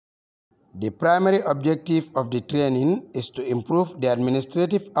The primary objective of the training is to improve the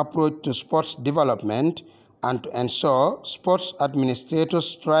administrative approach to sports development and to ensure sports administrators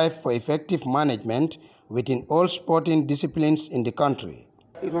strive for effective management within all sporting disciplines in the country.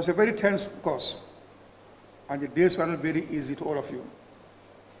 It was a very tense course, and the days were not very easy to all of you,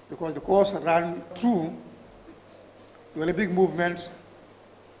 because the course ran through the Olympic movement,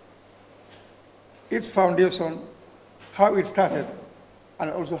 its foundation, how it started, and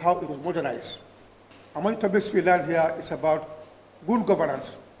also how it was modernized. Among the topics we learned here is about good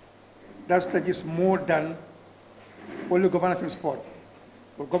governance. That stretches more than only governance in sport,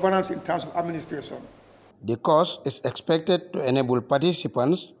 but governance in terms of administration. The course is expected to enable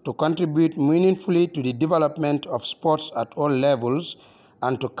participants to contribute meaningfully to the development of sports at all levels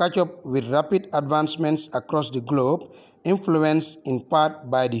and to catch up with rapid advancements across the globe, influenced in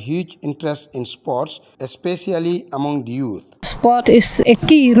part by the huge interest in sports, especially among the youth. Sport is a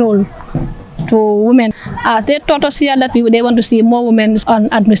key role to women. They taught us here that they want to see more women on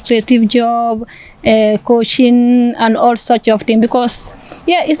administrative job, coaching, and all such of things, because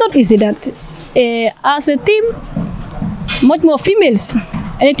it's not easy that as a team, much more females,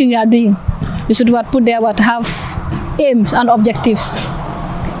 anything you are doing, you should put there have aims and objectives.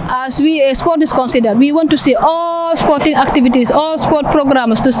 As sport is considered, we want to see all sporting activities, all sport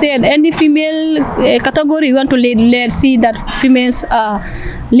programs, to say any female category, we want to see that females are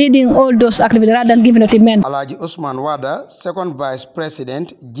leading all those activities rather than giving it to men. Alagie Usman Wada, second vice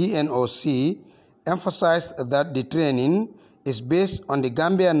president, GNOC, emphasized that the training is based on the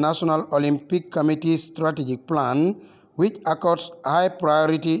Gambia National Olympic Committee's strategic plan, which accords high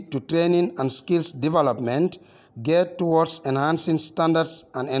priority to training and skills development geared towards enhancing standards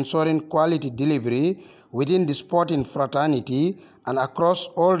and ensuring quality delivery within the sporting fraternity and across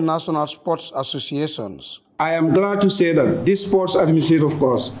all national sports associations. I am glad to say that this sports administrative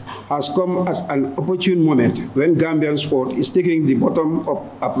course has come at an opportune moment when Gambian sport is taking the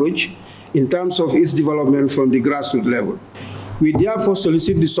bottom-up approach in terms of its development from the grassroots level. We therefore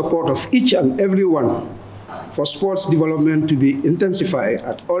solicit the support of each and every one for sports development to be intensified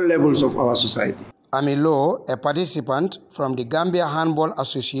at all levels of our society. Amilo, a participant from the Gambia Handball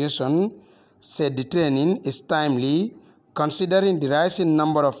Association, said the training is timely considering the rising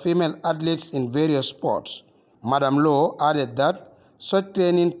number of female athletes in various sports. Madam Lowe added that such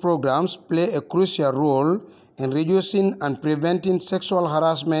training programs play a crucial role in reducing and preventing sexual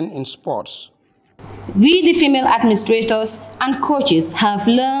harassment in sports. We, the female administrators and coaches, have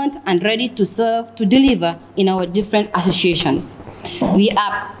learned and ready to serve, to deliver in our different associations. We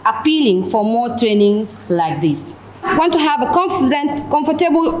are appealing for more trainings like this. We want to have a confident,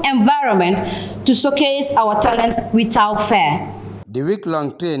 comfortable environment to showcase our talents without fear. The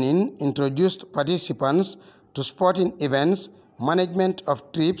week-long training introduced participants to sporting events, management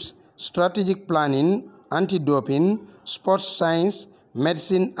of trips, strategic planning, anti-doping, sports science,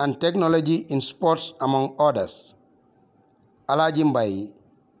 medicine and technology in sports, among others. Alagie Mbye,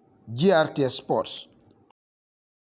 GRTS Sports.